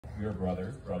we are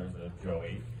brothers of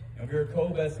Joey, and we are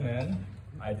co-best men.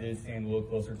 I did stand a little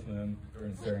closer to him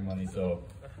during the ceremony, so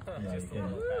you know, just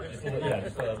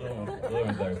a little on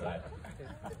the better side.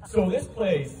 So this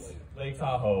place, Lake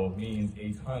Tahoe, means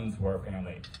a ton to our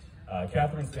family.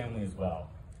 Catherine's family as well.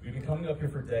 We've been coming up here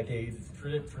for decades. It's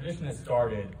a tradition that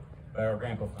started by our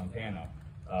grandpa Fontana,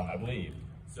 I believe.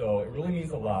 So it really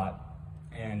means a lot.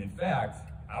 And in fact,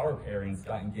 our parents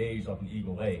got engaged up in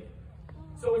Eagle Lake.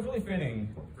 So it's really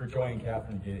fitting for Joey and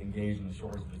Catherine to get engaged on the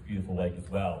shores of this beautiful lake as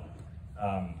well.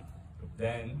 But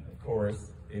then, of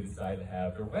course, they decided to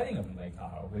have their wedding up in Lake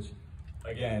Tahoe, which,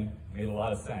 again, made a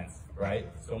lot of sense, right?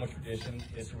 So much tradition,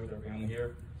 history with our family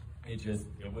here. It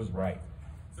was right.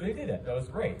 So they did it. That was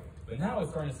great. But now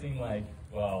it's starting to seem like,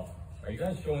 well, are you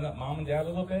guys showing up mom and dad a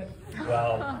little bit?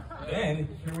 Well, then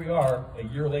here we are a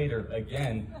year later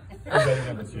again for wedding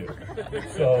number 2.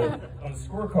 So on the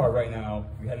scorecard right now,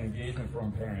 we had an engagement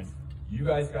from parents. You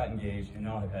guys got engaged and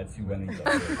now have had 2 weddings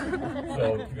up here.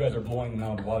 So you guys are blowing them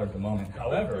out of the water at the moment.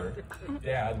 However,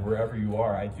 Dad, wherever you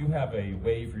are, I do have a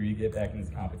way for you to get back in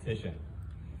this competition.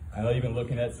 I know you've been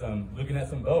looking at some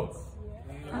boats.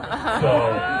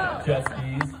 So jet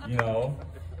skis, you know,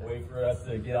 a way for us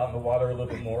to get out in the water a little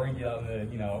bit more and get out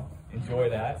and, you know, enjoy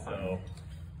that. So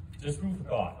just food for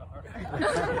thought.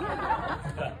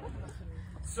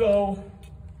 So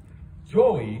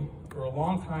Joey, for a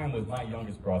long time, was my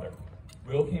youngest brother.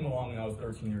 Will came along when I was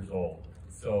 13 years old.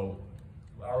 So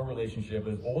our relationship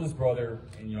was oldest brother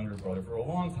and younger brother for a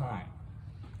long time.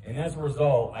 And as a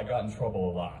result, I got in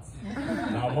trouble a lot.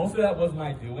 Now, most of that was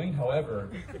my doing. However,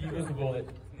 he was the one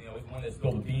that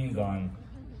spilled the beans on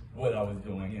what I was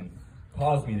doing and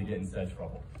caused me to get in such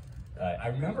trouble. I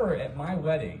remember at my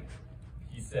wedding,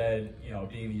 he said, you know,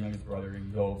 being the youngest brother,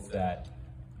 he hopes that,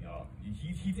 you know,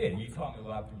 he did. He taught me a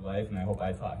lot through life, and I hope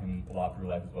I taught him a lot through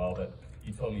life as well. But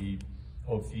he told me he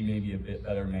hopes he may be a bit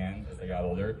better man as I got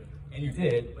older. And you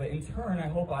did. But in turn, I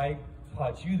hope I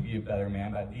taught you to be a better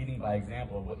man by leading by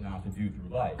example of what not to do through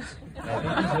life. And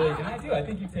I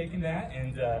think you've taken that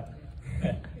and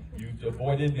you've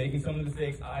avoided making some of the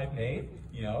mistakes I've made,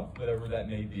 you know, whatever that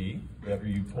may be, whatever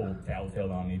you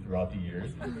tattletale on me throughout the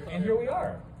years, and here we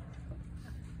are.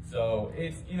 So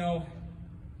it's, you know,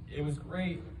 it was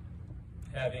great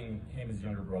having him as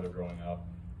younger brother growing up.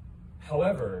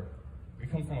 However, we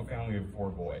come from a family of 4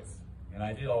 boys, and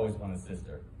I did always want a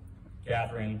sister.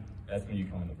 Catherine, that's when you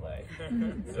come into play.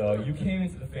 So you came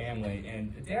into the family,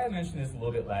 and Dad mentioned this a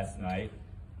little bit last night,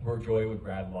 where Joey would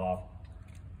rattle off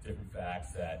different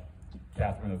facts that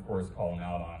Catherine, of course, called him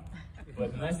out on.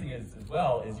 But the nice thing is, as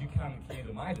well, is you kind of came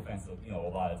to my defense, you know, a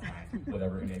lot of times,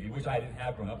 whatever it may be, which I didn't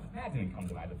have growing up. Matt didn't come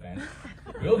to my defense.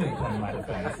 Will didn't come to my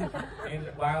defense. And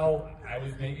while I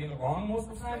was maybe in the wrong most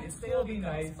of the time, it'd still be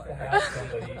nice to have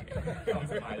somebody come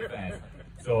to my defense.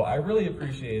 So I really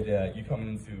appreciate you coming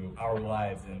into our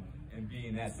lives and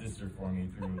being that sister for me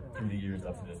through the years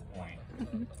up to this point.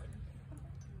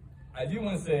 I do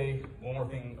want to say one more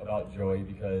thing about Joey,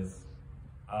 because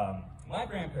my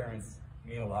grandparents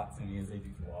mean a lot to me, as they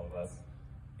do to all of us.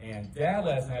 And Dad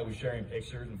last night was sharing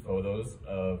pictures and photos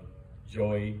of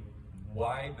Joey,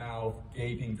 wide mouth,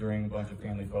 gaping during a bunch of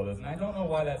family photos. And I don't know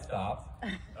why that stopped.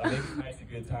 Maybe tonight's a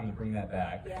good time to bring that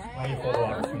back. Plenty of photo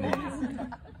opportunities.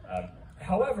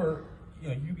 However, you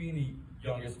know, you being the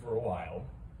youngest for a while,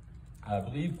 I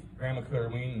believe Grandma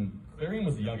Clarine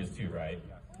was the youngest too, right?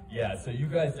 Yeah, so you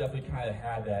guys definitely kind of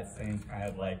had that same kind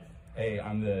of like, hey,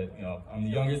 I'm the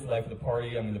youngest life of the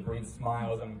party. I'm going to bring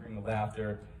smiles. I'm going to bring the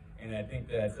laughter. And I think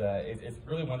that it's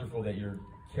really wonderful that you're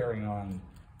carrying on,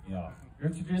 you know,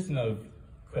 your tradition of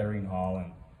Clarine Hall.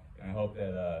 And I hope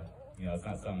that, you know, it's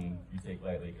not something you take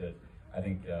lightly, because I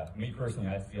think, me personally,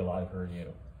 I see a lot of her in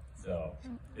you. So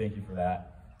thank you for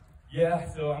that. Yeah,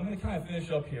 so I'm going to kind of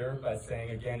finish up here by saying,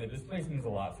 again, that this place means a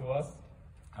lot to us.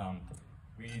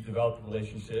 We developed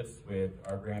relationships with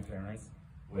our grandparents,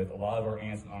 with a lot of our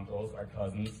aunts and uncles, our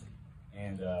cousins,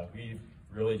 and we've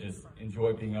really just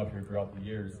enjoyed being up here throughout the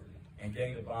years and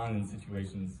getting to bond in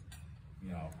situations, you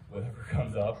know, whatever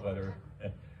comes up, whether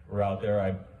we're out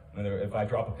there. If I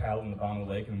drop a paddle in the bottom of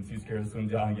the lake and I'm too scared to swim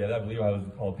down and get it, I believe I was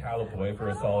called Paddle Boy for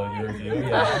a solid year or 2.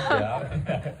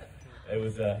 Yeah. It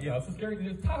was, you know, it's so scary.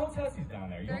 There's Tahoe Tessies down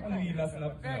there. You don't want to be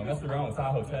messing around with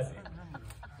Tahoe Tessie.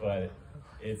 But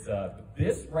it's,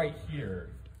 this right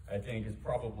here, I think, is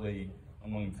probably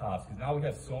among the tops, because now we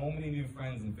have so many new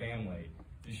friends and family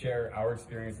to share our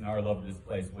experience and our love of this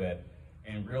place with.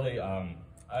 And really,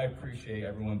 I appreciate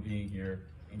everyone being here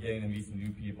and getting to meet some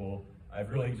new people.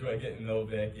 I've really enjoyed getting to know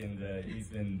Vic, and he's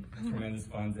been tremendous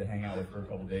fun to hang out with for a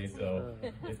couple days. So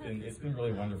it's been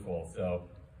really wonderful. So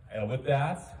with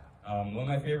that, One of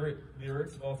my favorite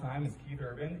lyrics of all time is Keith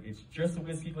Urban. It's just a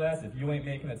whiskey glass if you ain't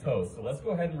making a toast. So let's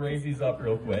go ahead and raise these up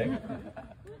real quick.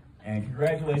 And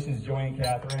congratulations, Joey and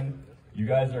Catherine. You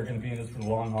guys are going to be in this for the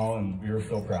long haul, and we are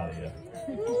so proud of you.